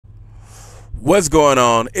What's going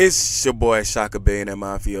on? It's your boy Shaka Billionaire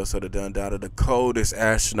Mafioso, the Dun Dada, the coldest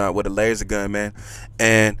astronaut with a laser gun, man.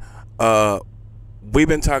 And we've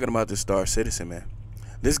been talking about the Star Citizen, man.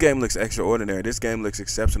 This game looks extraordinary. This game looks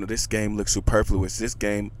exceptional. This game looks superfluous. This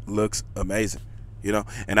game looks amazing. You know,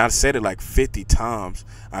 and I've said it like 50 times.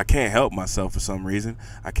 I can't help myself for some reason.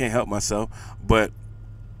 I can't help myself. But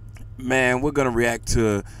man, we're gonna react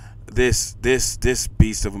to this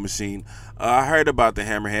beast of a machine. I heard about the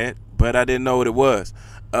hammerhead, but I didn't know what it was.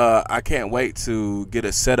 I can't wait to get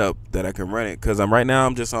a setup that I can run it, because right now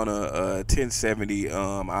I'm just on a 1070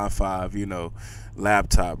 i5, you know,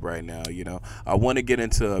 laptop right now. You know, I want to get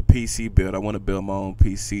into a PC build. I want to build my own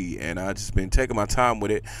PC, and I just been taking my time with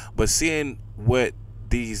it. But seeing what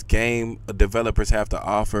these game developers have to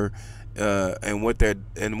offer, and what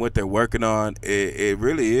they're working on, it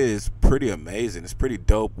really is pretty amazing. It's pretty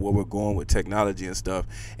dope where we're going with technology and stuff,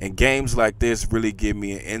 and games like this really give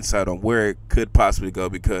me an insight on where it could possibly go,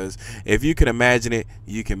 because if you can imagine it,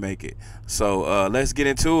 you can make it. So let's get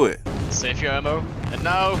into it. Save your ammo, and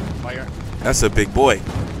now fire. That's a big boy.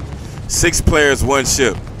 6 players, 1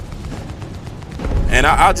 ship, and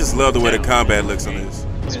I just love the way the combat looks on this.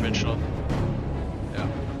 It's original. Yeah.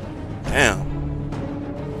 Damn.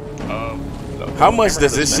 How much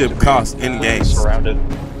does this ship cost in game? Surrounded.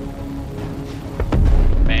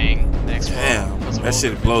 Bang. Next Damn, that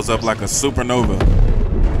shit blows up like a supernova.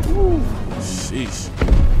 Sheesh.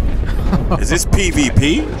 Is this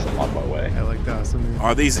PvP? I'm on my way. I like that.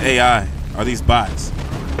 Are these AI? Are these bots?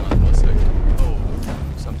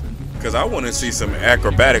 Because I want to see some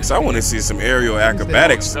acrobatics. I want to see some aerial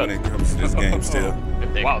acrobatics when it comes to this game still.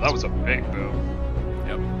 Wow, that was a big build.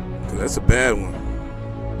 Yep. Cause that's a bad one.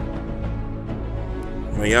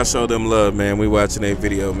 Man, y'all show them love, man. We watching a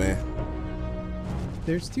video, man.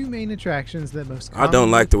 There's 2 main attractions that most I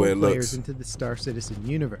don't like the way it pull looks. players into the Star Citizen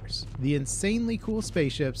universe: the insanely cool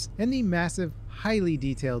spaceships and the massive, highly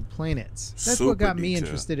detailed planets. That's what got me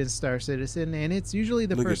interested in Star Citizen, and it's usually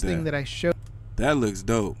the first thing that I show That looks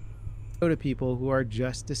dope to people who are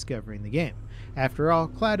just discovering the game. After all,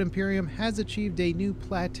 Cloud Imperium has achieved a new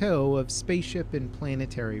plateau of spaceship and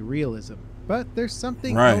planetary realism. But there's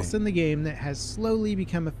something else in the game that has slowly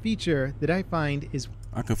become a feature that I find is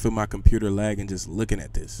I can feel my computer lagging just looking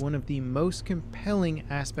at this. one of the most compelling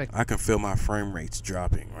aspects I can feel my frame rates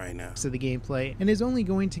dropping right now. of the gameplay, and is only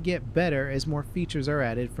going to get better as more features are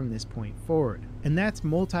added from this point forward. And that's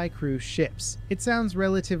multi-crew ships. It sounds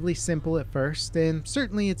relatively simple at first, and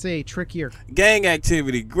certainly it's a trickier Gang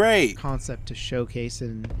activity, great. concept to showcase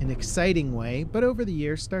in an exciting way, but over the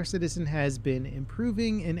years, Star Citizen has been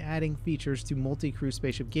improving and adding features to multi-crew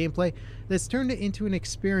spaceship gameplay that's turned it into an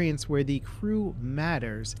experience where the crew matters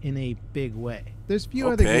in a big way. There's few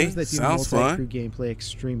other games that do multi-crew gameplay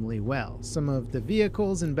extremely well. Some of the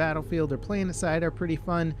vehicles in Battlefield or PlanetSide are pretty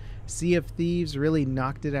fun. Sea of Thieves really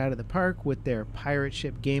knocked it out of the park with their pirate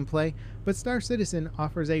ship gameplay, but Star Citizen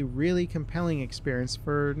offers a really compelling experience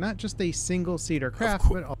for not just a single-seater craft,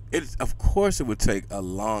 but of course it would take a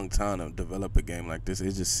long time to develop a game like this.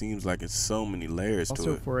 It just seems like it's so many layers to it.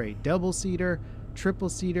 Also for a double-seater,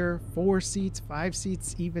 triple-seater, 4 seats, 5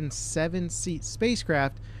 seats, even 7-seat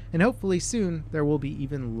spacecraft, and hopefully soon there will be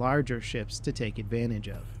even larger ships to take advantage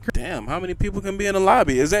of. Damn, how many people can be in a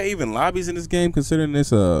lobby? Is there even lobbies in this game, considering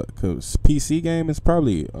this a PC game? It's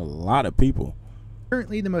probably a lot of people.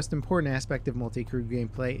 Currently, the most important aspect of multi-crew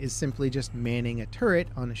gameplay is simply just manning a turret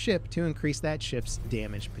on a ship to increase that ship's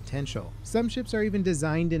damage potential. Some ships are even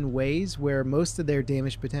designed in ways where most of their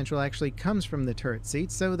damage potential actually comes from the turret seat,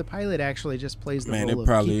 so the pilot actually just plays the role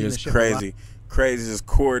of keeping the ship alive. Man, it probably is crazy just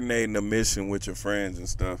coordinating a mission with your friends and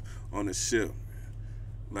stuff on the ship.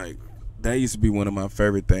 Like, that used to be one of my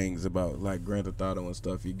favorite things about like Grand Theft Auto and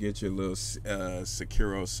stuff. You get your little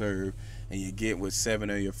Securo serve, and you get with 7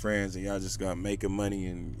 of your friends, and y'all just got making money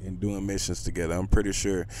and doing missions together. I'm pretty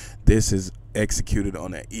sure this is executed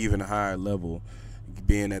on an even higher level,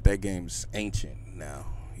 being that game's ancient now,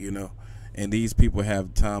 you know. And these people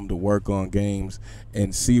have time to work on games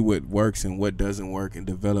and see what works and what doesn't work, and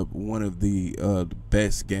develop one of the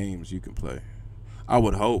best games you can play, I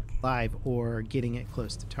would hope. Live or getting it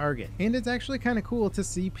close to target. And it's actually kind of cool to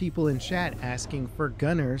see people in chat asking for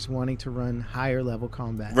gunners wanting to run higher level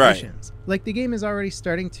combat missions. Like, the game is already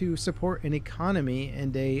starting to support an economy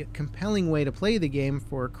and a compelling way to play the game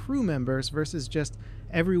for crew members versus just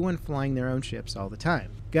everyone flying their own ships all the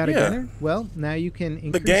time. Got a gunner? Well, now you can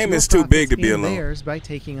increase the game is too big to be alone. Theirs by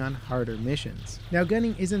taking on harder missions. Now,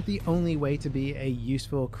 gunning isn't the only way to be a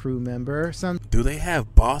useful crew member. Some Do they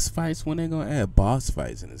have boss fights? When they gonna add boss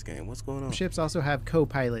fights in this game? What's going on? Ships also have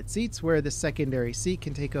co-pilot seats where the secondary seat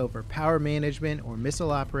can take over power management or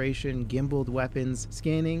missile operation, gimbaled weapons,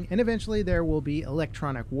 scanning, and eventually there will be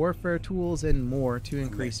electronic warfare tools and more to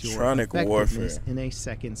increase your effectiveness in a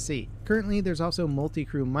second seat. Currently, there's also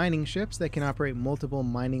multi-crew mining ships that can operate multiple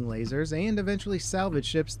mining lasers, and eventually salvage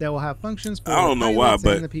ships that will have functions for I don't know why,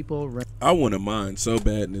 but the people. I want to mine so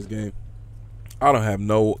bad in this game. I don't have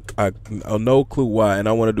no clue why, and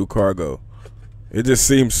I want to do cargo. It just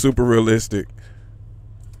seems super realistic.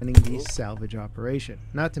 Running the salvage operation.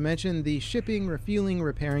 Not to mention the shipping, refueling,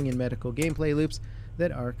 repairing, and medical gameplay loops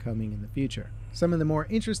that are coming in the future. Some of the more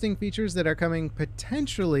interesting features that are coming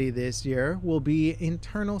potentially this year will be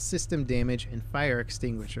internal system damage and fire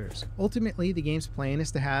extinguishers. Ultimately, the game's plan is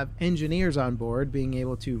to have engineers on board being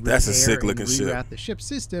able to repair and reroute the ship's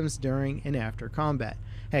systems during and after combat.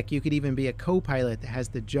 Heck, you could even be a co-pilot that has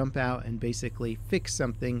to jump out and basically fix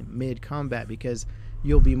something mid-combat because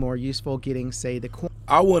you'll be more useful getting, say,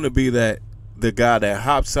 I want to be the guy that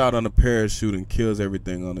hops out on a parachute and kills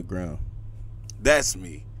everything on the ground. That's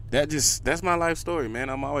me. That's my life story, man.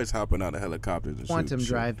 I'm always hopping out of helicopters and quantum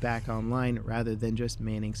drive back online rather than just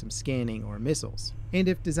manning some scanning or missiles. And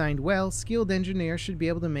if designed well, skilled engineers should be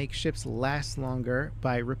able to make ships last longer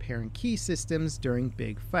by repairing key systems during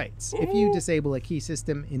big fights. Ooh. If you disable a key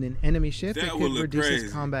system in an enemy ship, it could reduce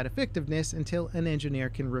its combat effectiveness until an engineer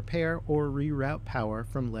can repair or reroute power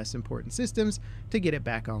from less important systems to get it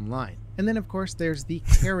back online. And then, of course, there's the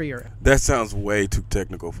carrier. That sounds way too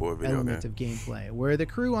technical for a video element of gameplay, where the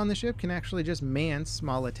crew on the ship can actually just man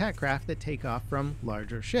small attack craft that take off from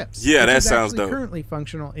larger ships. Yeah, that sounds dope. Currently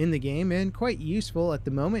functional in the game and quite useful at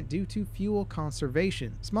the moment due to fuel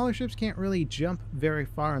conservation. Smaller ships can't really jump very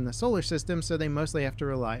far in the solar system, so they mostly have to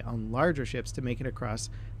rely on larger ships to make it across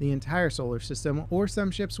the entire solar system, or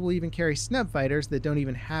some ships will even carry snub fighters that don't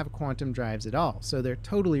even have quantum drives at all, so they're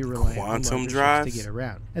totally reliant on larger ships to get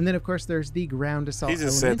around. And then, of course, there's the ground assault element. He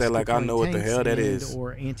just said that like I know what the hell that is.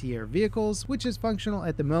 Or anti-air vehicles, which is functional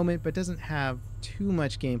at the moment, but doesn't have too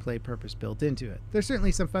much gameplay purpose built into it. There's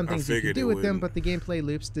certainly some fun things you can do with them, but the gameplay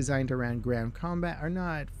loops designed around ground combat are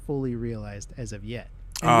not fully realized as of yet.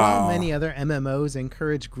 And while many other MMOs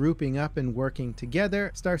encourage grouping up and working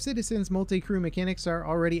together, Star Citizen's multi-crew mechanics are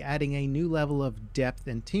already adding a new level of depth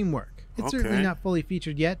and teamwork. It's certainly not fully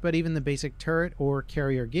featured yet, but even the basic turret or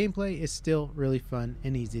carrier gameplay is still really fun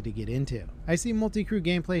and easy to get into. I see multi-crew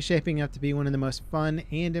gameplay shaping up to be one of the most fun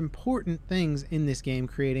and important things in this game,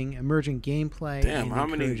 creating emergent gameplay and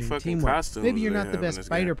encouraging teamwork. Maybe you're not the best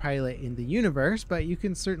fighter pilot in the universe, but you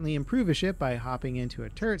can certainly improve a ship by hopping into a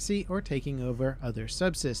turret seat or taking over other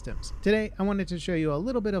subsystems. Today, I wanted to show you a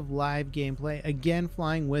little bit of live gameplay, again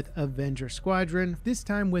flying with Avenger Squadron, this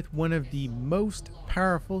time with one of the most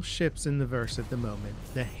powerful ships in the verse at the moment,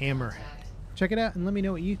 the Hammerhead. Check it out and let me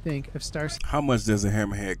know what you think of Star Citizen. How much does a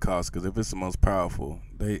Hammerhead cost? Because if it's the most powerful,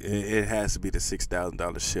 it has to be the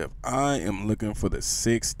 $6,000 ship. I am looking for the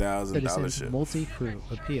 $6,000 ship. Multi-crew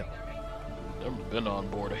appeal. Never been on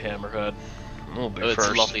board a Hammerhead. It's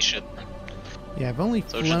a lovely ship. Yeah, I've only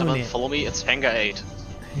flown it. Follow me. It's Hangar 8.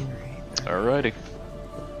 Hangar 8. Alrighty.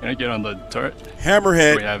 Can I get on the turret?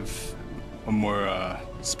 Hammerhead. We have one more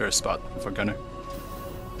spare spot for gunner.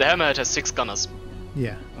 The Hammerhead has 6 gunners.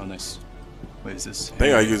 Yeah. Oh, nice. What is this?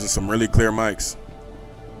 They are using some really clear mics.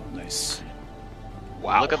 Nice.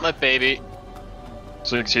 Wow. Look at my baby.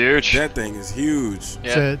 This looks huge. That thing is huge.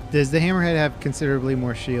 Yeah. So, does the Hammerhead have considerably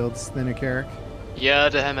more shields than a Carrack? Yeah,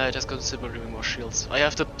 the Hammerhead has considerably more shields. I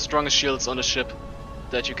have the strongest shields on the ship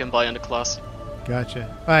that you can buy in the class.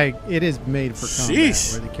 Gotcha. It is made for combat,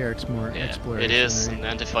 where the Carrack's more exploration. It is an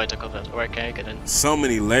anti-fighter combat. Or I can't get in. So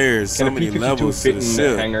many layers, so many levels to the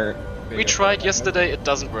ship. We tried yesterday, it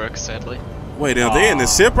doesn't work, sadly. Wait, are they in the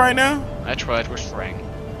ship right now? I tried with Frank.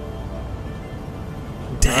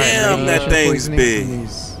 Damn, that thing's big.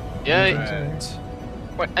 Yeah.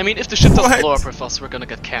 I mean, if the ship doesn't blow up with us, we're gonna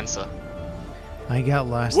get cancer. I got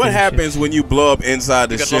lost. What happens when you blow up inside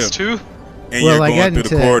the ship? You got lost too? And you're going through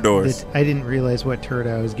the corridors. I didn't realize what turret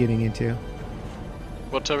I was getting into.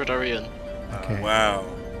 What turret are you in? Okay. Wow.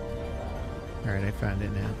 Alright, I found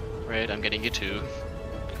it now. Right, I'm getting you too.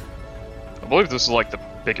 I believe this is like the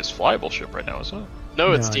biggest flyable ship right now, isn't it?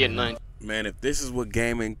 No, it's D9. Man, if this is what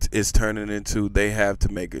gaming is turning into, they have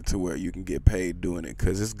to make it to where you can get paid doing it,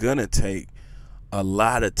 because it's going to take a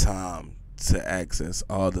lot of time to access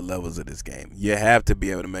all the levels of this game. You have to be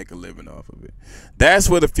able to make a living off of it. That's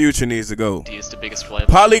where the future needs to go. D is the biggest flyable.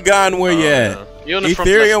 Polygon, where you at? You're on the Ethereum,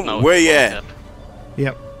 front left now, where you at?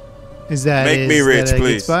 Yep. Is that Make me rich,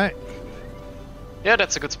 please. Yeah,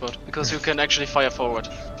 that's a good spot, because you can actually fire forward.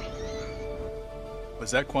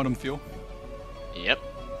 Was that quantum fuel? Yep.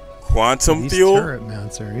 Quantum These fuel? turret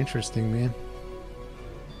mounts are interesting, man.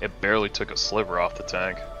 It barely took a sliver off the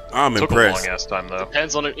tank. I'm Took impressed. a long ass time though.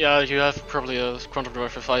 Depends on it. Yeah, you have probably a quantum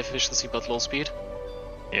drive for 5 efficiency but low speed.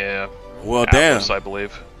 Yeah. Well, Atlas, damn. I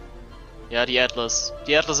believe. Yeah, the Atlas.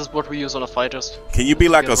 The Atlas is what we use on our fighters. Can you be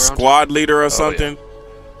like a squad leader or something?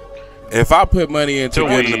 If I put money into Till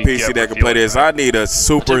getting a we PC get that can play this, I need a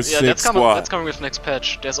super Yeah, sick that's squad. that's coming with the next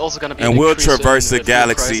patch. There's also gonna be And an we'll increase traverse the in fuel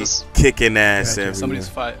galaxy prices. kicking ass Yeah, everywhere. somebody's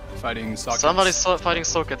fighting sockets. Somebody's fighting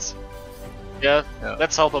sockets. Yeah, Yeah.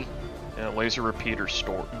 let's help them. Yeah, laser repeater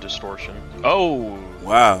distortion. Oh,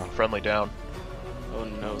 Wow. friendly down. Oh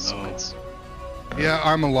no, sockets. Yeah,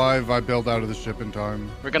 I'm alive. I bailed out of the ship in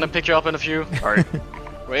time. We're gonna pick you up in a few. Alright.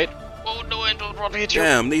 Wait. Oh no, I don't want to hit you.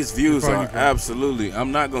 Damn, these views You're fine, are you're fine. absolutely.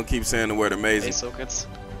 I'm not gonna keep saying the word Hey, amazing. sockets.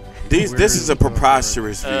 This Where is is a it going?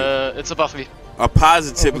 preposterous view. It's above me. A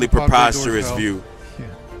positively Open the pod bay door, preposterous Cal. view.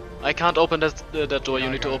 I can't open that door. You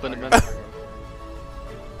need to open it, man.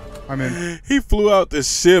 I'm in. He flew out the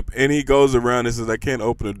ship and he goes around and says, "I can't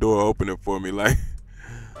open the door. Open it for me." Like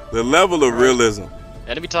the level of realism.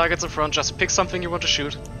 Enemy targets in front. Just pick something you want to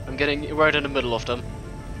shoot. I'm getting right in the middle of them.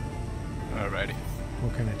 Alrighty.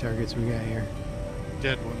 What kind of targets we got here?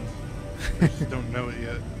 Dead one. I just don't know it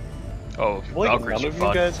yet. Oh, Like, Valkyries none are of you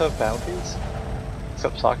fun. guys have bounties?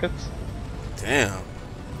 Except sockets? Damn.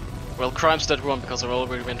 Well, crimes that run because I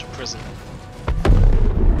already went to prison.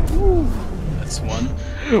 That's one.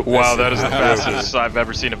 Wow, that is the That's- fastest I've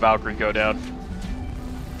ever seen a Valkyrie go down.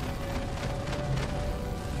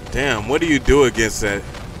 Damn. What do you do against that?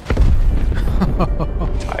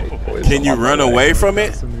 Tight, boys. Can I'm you on my run way. away from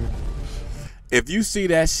it? Awesome, dude. If you see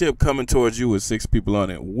that ship coming towards you with 6 people on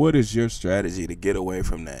it, what is your strategy to get away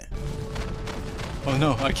from that? Oh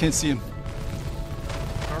no, I can't see him.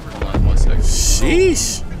 Hold on 1 second.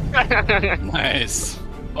 Sheesh. Nice.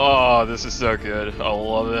 Oh, this is so good. I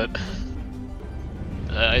love it.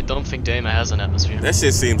 I don't think Dama has an atmosphere. That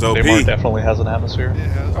shit seems OP. Daymar definitely has an atmosphere.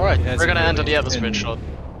 Alright, It has we're gonna a enter the really atmosphere in- shot.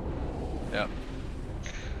 Yeah.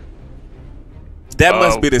 That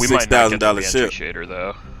must be the We might not get $6,000 the ship. shader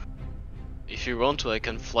though. If you want to, I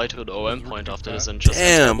can fly to an OM point after this and just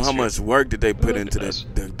Damn, enter how atmosphere. much work did they put Look into at this.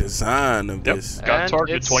 the design of Yep, this? got And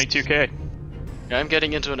target it's- 22k. Yeah, I'm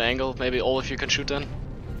getting into an angle. Maybe all of you can shoot then.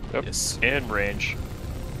 Yep. Yes. In range.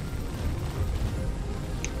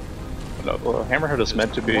 No, well, Hammerhead is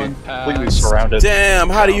meant to be One completely pass. surrounded. Damn,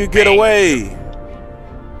 how do you get away?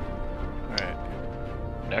 Alright.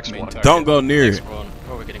 Next Main one. target. Don't go near Next it. one.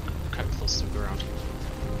 Oh, we're getting kind of close to the ground.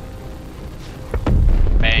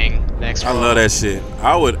 Bang. Next I one. love that shit.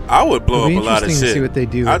 I would blow It'll be up a lot of interesting to see shit. what they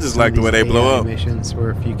do. I with just some like of the way these they blow AI up. missions,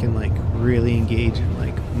 where if you can like really engage in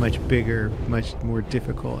like much bigger, much more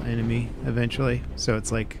difficult enemy eventually. So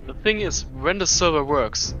it's like The thing is, when the server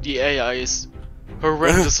works, the AI is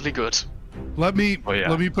horrendously good. Let me Oh, yeah.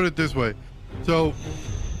 let me put it this way. So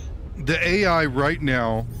the AI right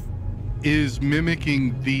now is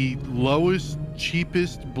mimicking the lowest,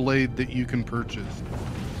 cheapest blade that you can purchase.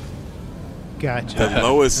 gotcha. The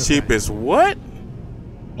lowest, Okay. cheapest what?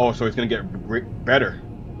 Oh, so it's gonna get better.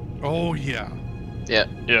 Oh yeah. Yeah.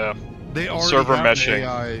 Yeah. They already Server have meshing. the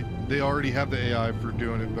AI. They already have the AI for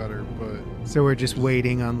doing it better, but So we're just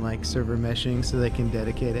waiting on like server meshing so they can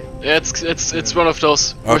dedicate it. It's one of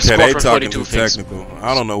those. Okay, they Squadron talking 42 too things. technical.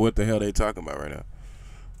 I don't know what the hell they talking about right now.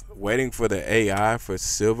 Waiting for the AI for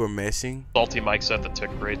silver meshing? Salty Mike said the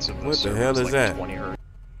tick rates of the What the server hell was is like that? 20 hertz.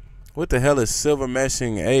 What the hell is silver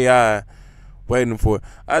meshing AI waiting for?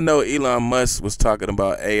 I know Elon Musk was talking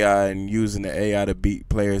about AI and using the AI to beat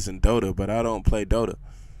players in Dota, but I don't play Dota.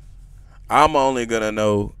 I'm only gonna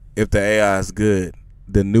know if the AI is good,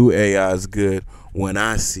 the new AI is good when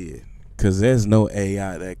I see it, cause there's no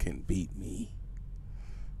AI that can beat me.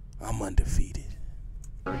 I'm undefeated.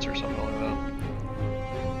 Hertz or something like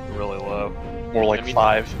that. Really low. More like I mean-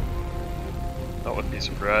 5. I wouldn't be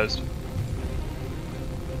surprised.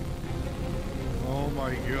 oh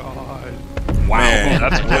my god. Wow, Man,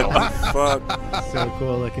 that's what cool. the fuck? So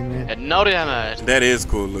cool looking, man. And now the hammerhead. That is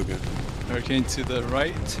cool looking. Hurricane to the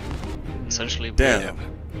right. Essentially, Damn.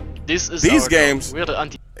 this is These our games- job. We're the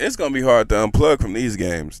anti. It's gonna be hard to unplug from these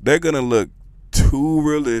games. They're gonna look too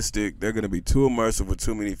realistic. They're gonna be too immersive with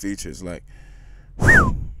too many features. Like,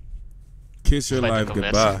 whew. Kiss your Like life a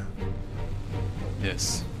goodbye.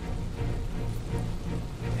 Yes.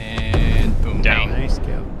 And boom. Down. Nice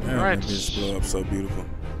kill. Damn, Alright. that bitch blow up so beautiful.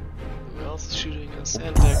 Who else is shooting us?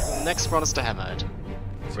 And the next one is the hammerhead.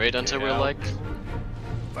 Wait until we're out. like.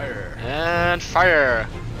 Fire. And fire!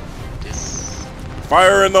 This.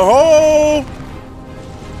 Fire in the hole!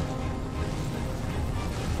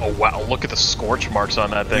 Oh Oh wow, look at the scorch marks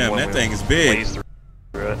on that thing. Damn, when that we thing is big. blaze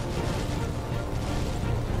through it.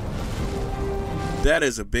 That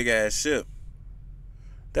is a big ass ship.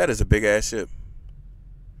 That is a big ass ship.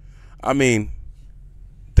 I mean,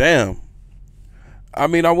 damn. I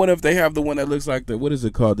mean, I wonder if they have the one that looks like the, what is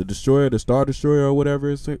it called? The Destroyer, the Star Destroyer, or whatever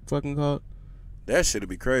it's fucking called. That shit'd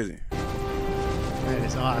be crazy. That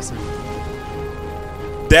is awesome.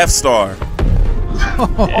 Death Star.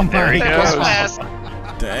 Oh There my he goes.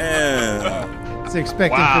 god. Damn. It's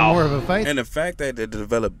expecting Wow. for more of a fight. And the fact that they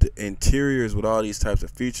developed interiors with all these types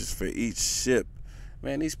of features for each ship,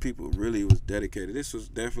 man, these people really was dedicated. This was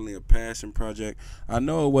definitely a passion project. I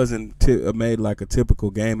know it wasn't made like a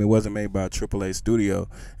typical game. It wasn't made by a AAA studio.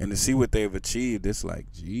 And to see what they've achieved, it's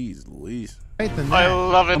like, geez Louise. Right than I that.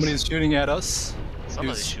 love it. Somebody's shooting at us.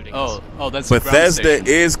 Somebody's shooting us. Oh, that's the ground Bethesda station.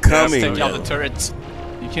 is coming. Take out the turret.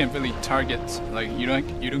 You can't really target. Like you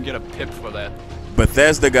don't get a pip for that.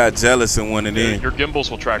 Bethesda got jealous and wanted Your, in. your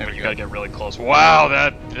gimbals will track, There but we you go. gotta get really close. Wow,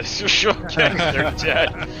 that is okay, they're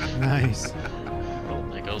dead. Nice. Well,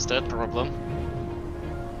 there goes that problem.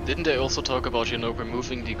 Didn't they also talk about, you know,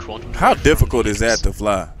 removing the quantum? How drive from difficult the is that to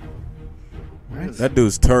fly? Right. That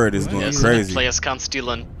dude's turret is going Yeah, so that crazy. players can't steal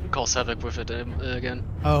and cause havoc with it again.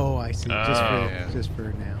 Oh, I see. Oh. Just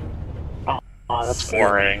for now. Oh, that's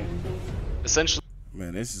boring. Essentially,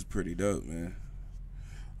 Man, this is pretty dope, man.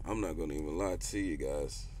 I'm not gonna even lie to you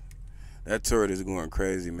guys. That turret is going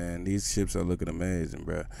crazy, man. These ships are looking amazing,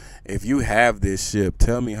 bro. If you have this ship,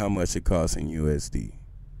 tell me how much it costs in USD.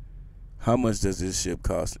 How much does this ship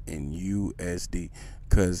cost in USD?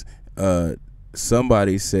 Because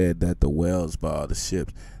somebody said that the whales buy all the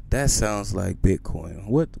ships. That sounds like Bitcoin.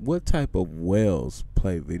 What type of whales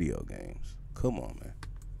play video games? Come on, man.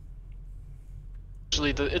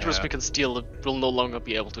 the interest we can steal will no longer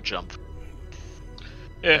be able to jump.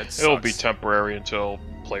 Yeah, That it'll be sucks. temporary until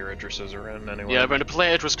player interests are in anyway. Yeah, when the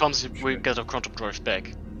player interest comes, we get our quantum drive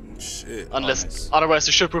back. Shit. Unless, nice. otherwise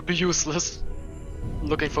the ship would be useless.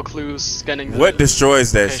 Looking for clues, scanning the What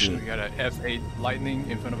destroys that location. shit? We got a F8 lightning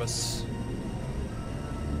in front of us.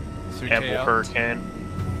 3K Ample out. hurricane.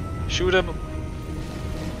 Shoot him.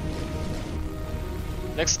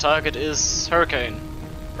 Next target is Hurricane.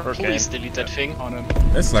 Hurricane. Please delete that thing. On him.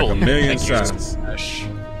 That's like a Cool. million Thank you. shots. Smash.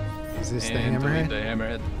 Is this the And delete hammerhead? the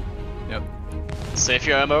hammerhead. Yep. Save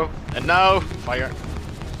your ammo. And now, fire.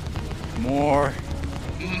 More.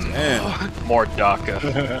 Damn. More DACA.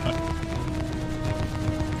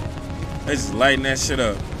 They just lighting that shit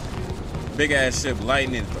up. Big ass ship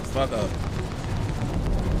lighting it the fuck up.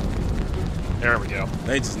 There we go.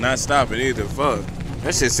 They just not stopping either. Fuck.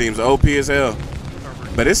 That shit seems OP as hell.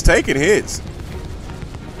 But it's taking hits.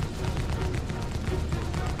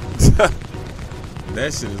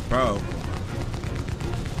 That shit is problem.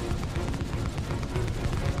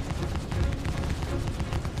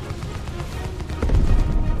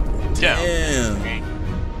 Damn.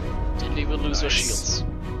 Didn't even lose our shields.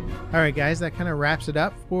 All right, guys, that kind of wraps it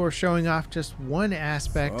up for showing off just one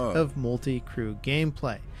aspect Fuck. of multi-crew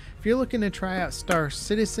gameplay. If you're looking to try out Star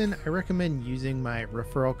Citizen, I recommend using my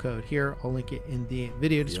referral code here. I'll link it in the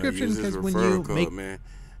video description use this because when referral you code, make man.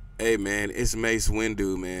 Hey man, it's Mace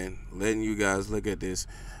Windu, man. Letting you guys look at this.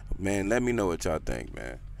 Man, let me know what y'all think,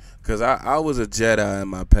 man. Cause I was a Jedi in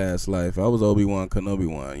my past life. I was Obi-Wan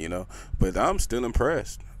Kenobi-Wan, you know. But I'm still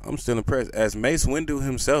impressed. I'm still impressed. As Mace Windu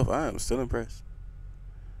himself, I am still impressed.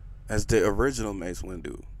 As the original Mace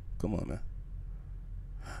Windu. Come on, man.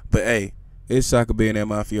 But hey, it's Shaka being that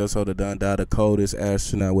mafioso, the Don Da, the coldest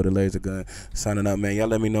astronaut with a laser gun. Signing up, man. Y'all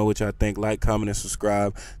let me know what y'all think. Like, comment, and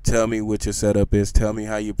subscribe. Tell me what your setup is. Tell me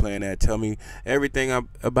how you playing that. Tell me everything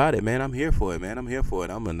about it, man. I'm here for it, man. I'm here for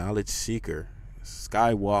it. I'm a knowledge seeker.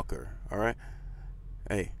 Skywalker. All right?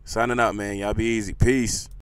 Hey, signing out, man. Y'all be easy. Peace.